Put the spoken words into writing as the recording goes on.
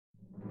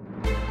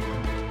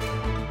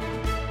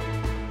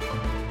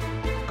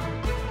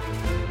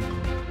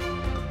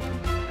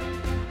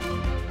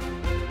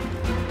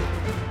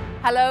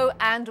Hello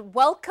and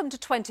welcome to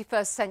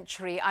 21st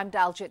Century. I'm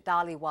Daljit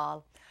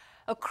Dhaliwal.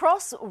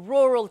 Across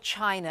rural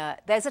China,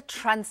 there's a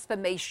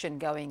transformation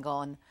going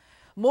on.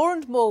 More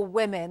and more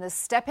women are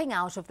stepping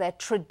out of their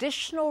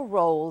traditional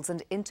roles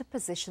and into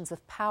positions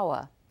of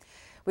power.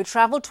 We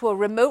travelled to a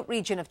remote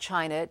region of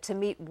China to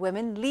meet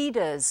women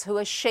leaders who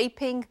are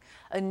shaping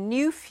a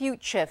new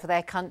future for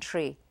their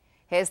country.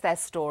 Here's their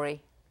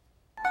story.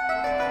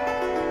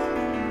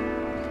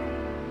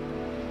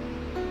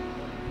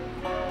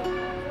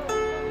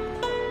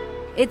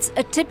 It's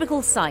a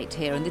typical sight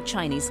here in the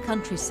Chinese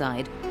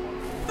countryside.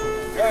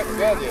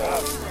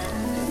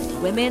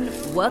 Women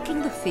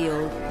working the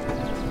field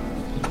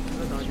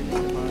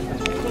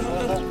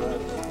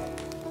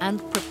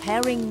and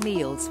preparing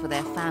meals for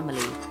their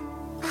family.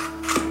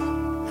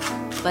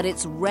 But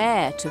it's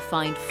rare to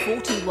find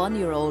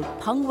 41-year-old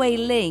Peng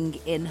Wei-ling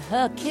in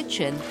her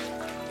kitchen.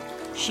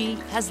 She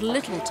has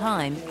little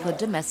time for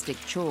domestic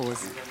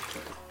chores.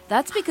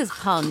 That's because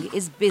Peng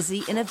is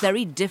busy in a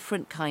very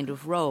different kind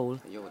of role,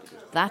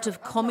 that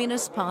of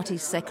Communist Party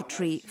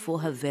secretary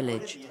for her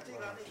village.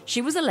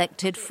 She was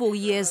elected 4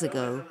 years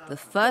ago, the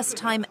first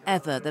time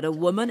ever that a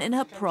woman in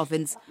her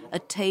province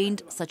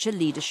attained such a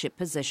leadership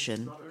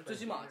position.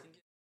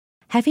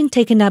 Having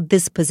taken up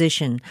this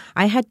position,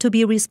 I had to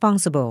be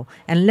responsible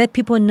and let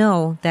people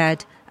know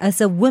that as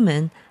a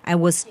woman, I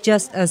was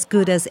just as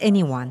good as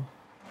anyone.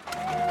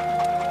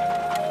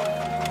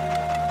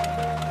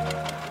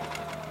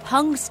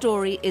 Peng's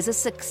story is a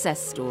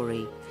success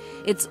story.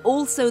 It's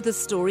also the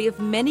story of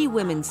many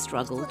women's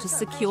struggle to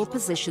secure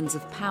positions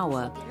of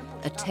power,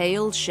 a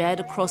tale shared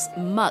across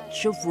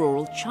much of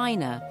rural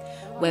China,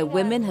 where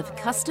women have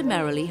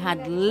customarily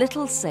had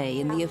little say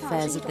in the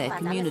affairs of their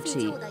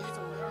community,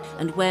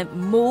 and where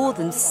more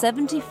than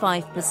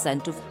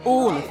 75% of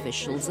all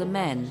officials are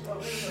men.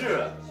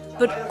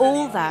 But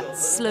all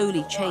that's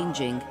slowly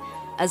changing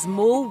as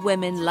more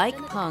women like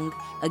Peng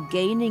are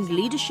gaining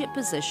leadership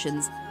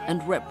positions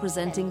and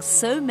representing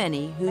so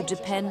many who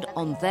depend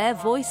on their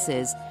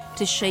voices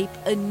to shape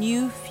a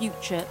new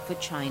future for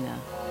China.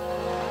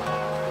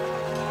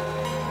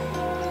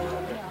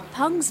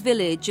 Peng's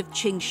village of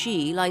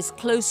Qingxi lies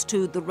close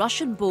to the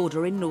Russian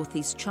border in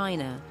northeast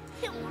China.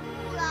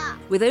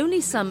 With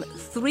only some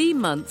 3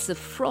 months of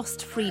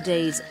frost-free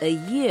days a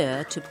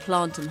year to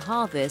plant and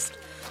harvest,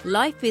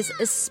 life is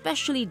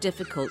especially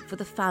difficult for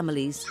the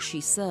families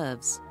she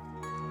serves.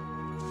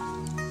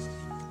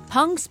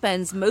 Peng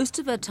spends most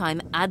of her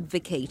time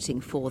advocating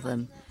for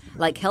them,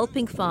 like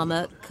helping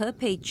farmer Ke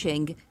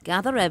Pei-ching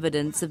gather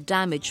evidence of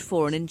damage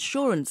for an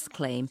insurance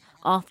claim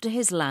after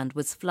his land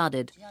was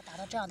flooded.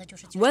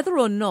 Whether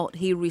or not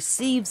he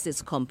receives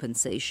this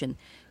compensation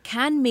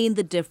can mean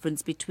the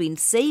difference between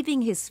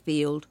saving his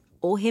field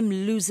or him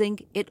losing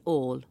it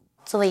all.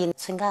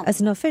 As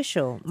an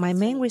official, my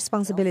main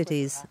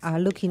responsibilities are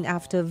looking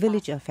after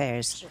village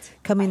affairs,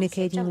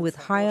 communicating with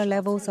higher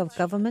levels of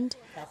government,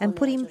 and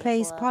putting in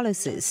place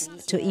policies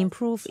to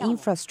improve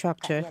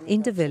infrastructure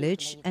in the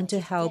village and to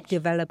help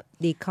develop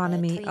the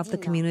economy of the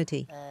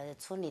community.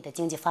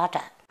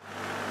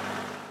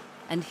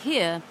 And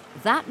here,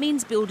 that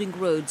means building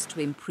roads to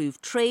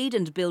improve trade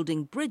and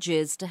building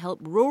bridges to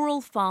help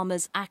rural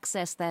farmers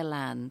access their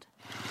land.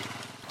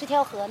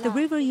 The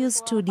river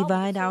used to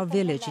divide our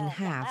village in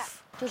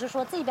half.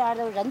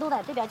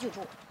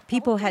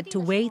 People had to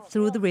wade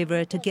through the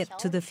river to get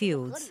to the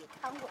fields.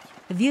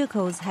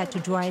 Vehicles had to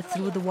drive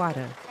through the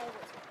water.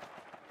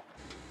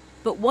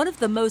 But one of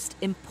the most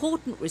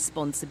important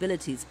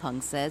responsibilities,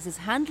 Peng says, is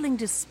handling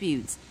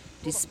disputes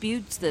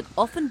that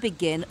often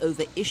begin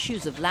over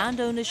issues of land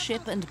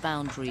ownership and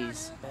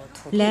boundaries.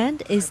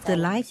 Land is the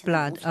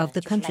lifeblood of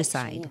the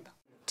countryside.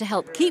 To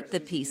help keep the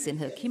peace in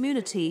her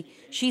community,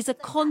 she's a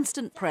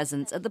constant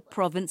presence at the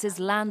province's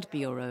Land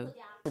Bureau.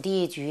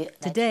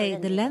 Today,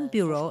 the Land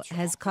Bureau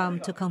has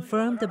come to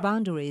confirm the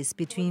boundaries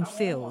between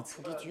fields.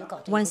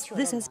 Once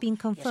this has been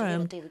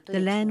confirmed, the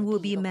land will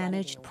be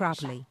managed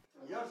properly.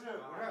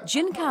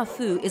 Jin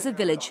Ka-fu is a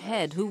village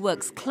head who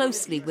works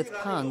closely with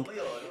Peng.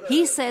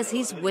 He says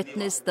he's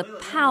witnessed the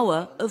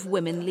power of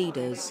women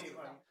leaders.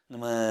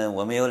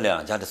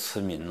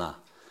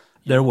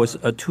 There was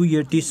a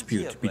 2-year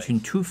dispute between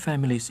 2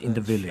 families in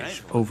the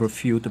village over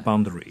field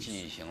boundaries.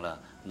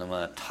 The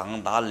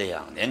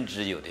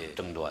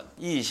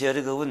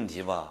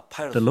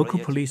local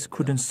police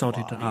couldn't sort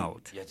it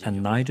out,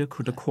 and neither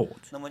could the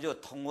court.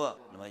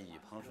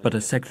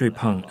 But Secretary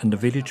Peng and the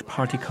village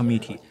party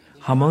committee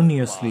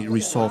harmoniously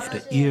resolved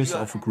the years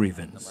of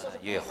grievance.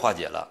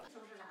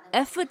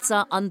 Efforts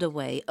are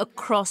underway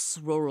across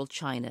rural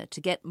China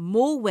to get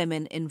more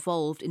women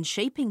involved in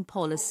shaping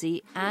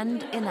policy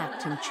and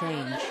enacting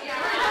change.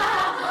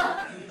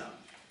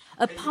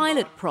 A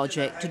pilot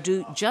project to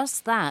do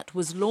just that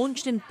was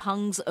launched in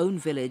Peng's own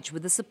village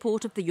with the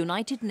support of the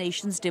United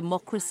Nations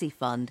Democracy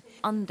Fund,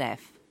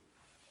 UNDEF.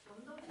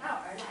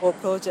 Our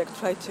project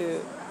tried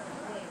to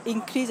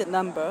increase the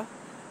number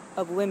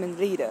of women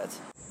leaders.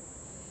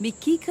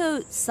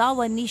 Mikiko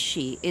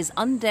Sawanishi is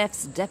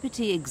UNDEF's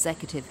deputy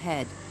executive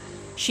head.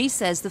 She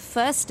says the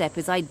first step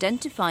is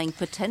identifying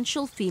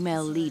potential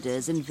female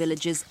leaders in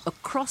villages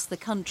across the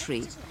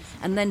country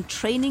and then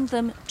training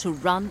them to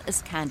run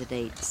as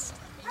candidates.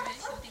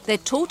 They're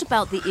taught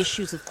about the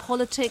issues of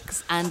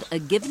politics and are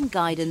given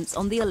guidance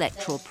on the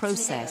electoral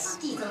process.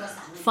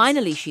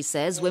 Finally, she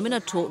says, women are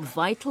taught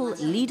vital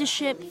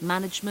leadership,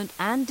 management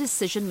and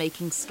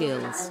decision-making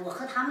skills.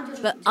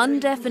 But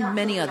UNDEF and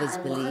many others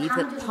believe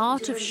that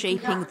part of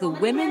shaping the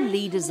women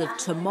leaders of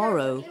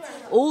tomorrow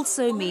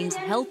also means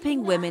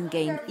helping women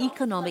gain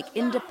economic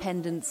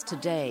independence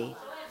today.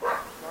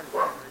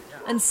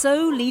 And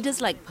so leaders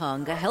like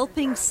Peng are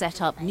helping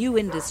set up new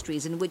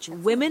industries in which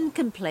women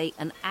can play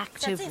an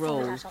active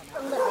role.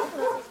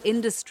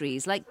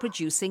 Industries like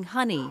producing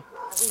honey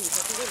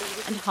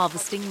and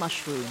harvesting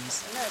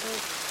mushrooms.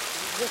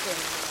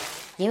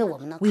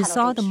 We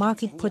saw the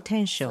market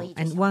potential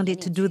and wanted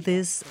to do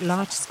this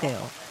large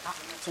scale.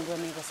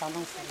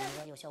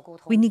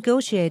 We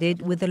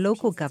negotiated with the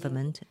local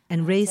government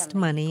and raised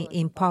money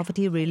in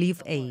poverty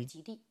relief aid.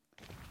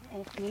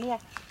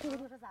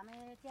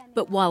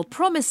 But while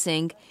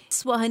promising,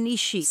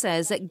 Swahanishi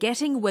says that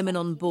getting women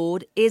on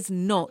board is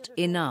not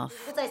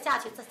enough.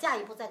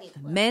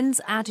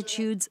 Men's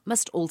attitudes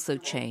must also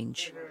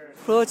change.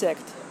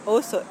 Project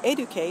also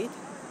educate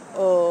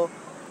or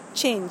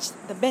change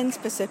the men's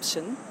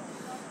perception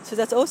so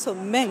that also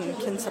men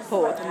can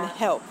support and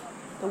help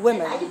the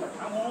women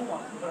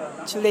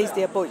to raise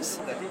their voice,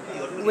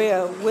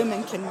 where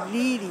women can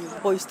really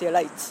voice their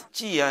rights.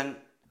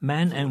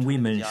 Men and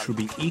women should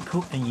be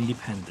equal and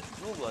independent.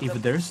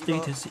 If their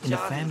status in the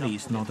family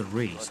is not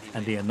raised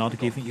and they are not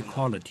given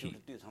equality,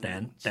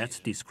 then that's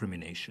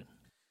discrimination.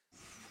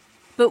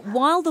 But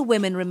while the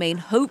women remain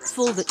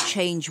hopeful that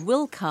change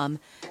will come,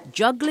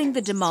 juggling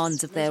the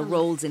demands of their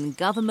roles in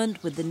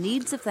government with the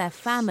needs of their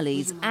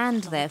families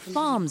and their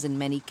farms in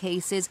many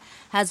cases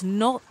has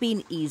not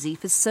been easy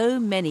for so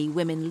many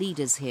women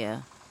leaders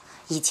here.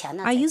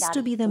 I used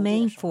to be the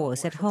main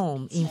force at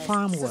home in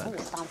farm work.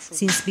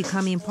 Since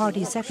becoming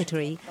party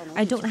secretary,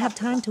 I don't have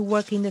time to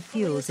work in the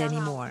fields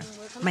anymore.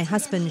 My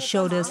husband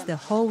showed us the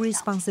whole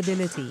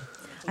responsibility.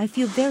 I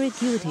feel very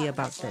guilty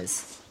about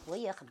this.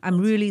 I'm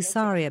really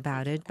sorry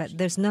about it, but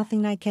there's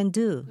nothing I can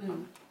do.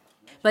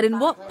 But in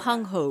what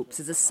Peng hopes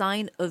is a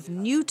sign of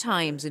new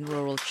times in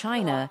rural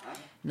China,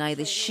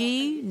 neither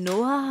she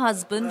nor her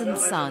husband and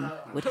son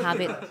would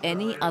have it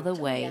any other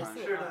way.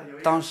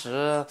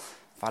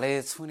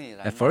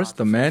 At first,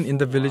 the man in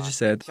the village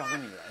said,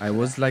 I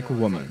was like a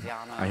woman.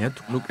 I had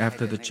to look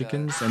after the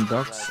chickens and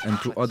ducks and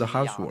do other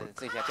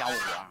housework.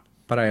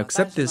 But I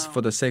accept this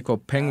for the sake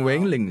of Peng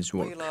Wenling's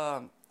work.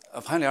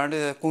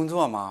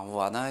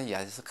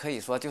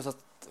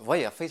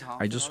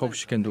 I just hope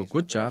she can do a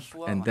good job,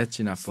 and that's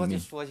enough for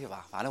me.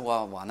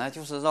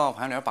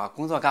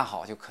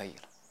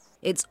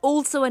 It's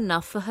also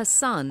enough for her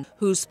son,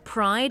 whose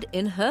pride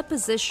in her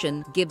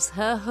position gives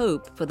her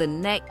hope for the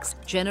next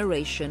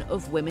generation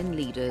of women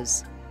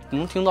leaders.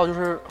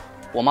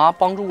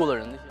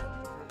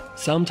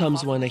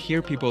 Sometimes when I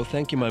hear people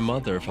thanking my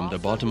mother from the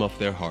bottom of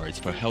their hearts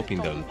for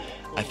helping them,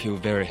 I feel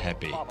very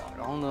happy.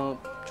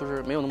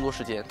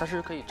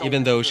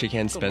 Even though she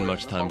can't spend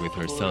much time with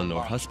her son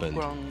or husband,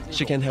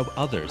 she can help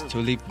others to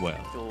live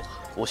well.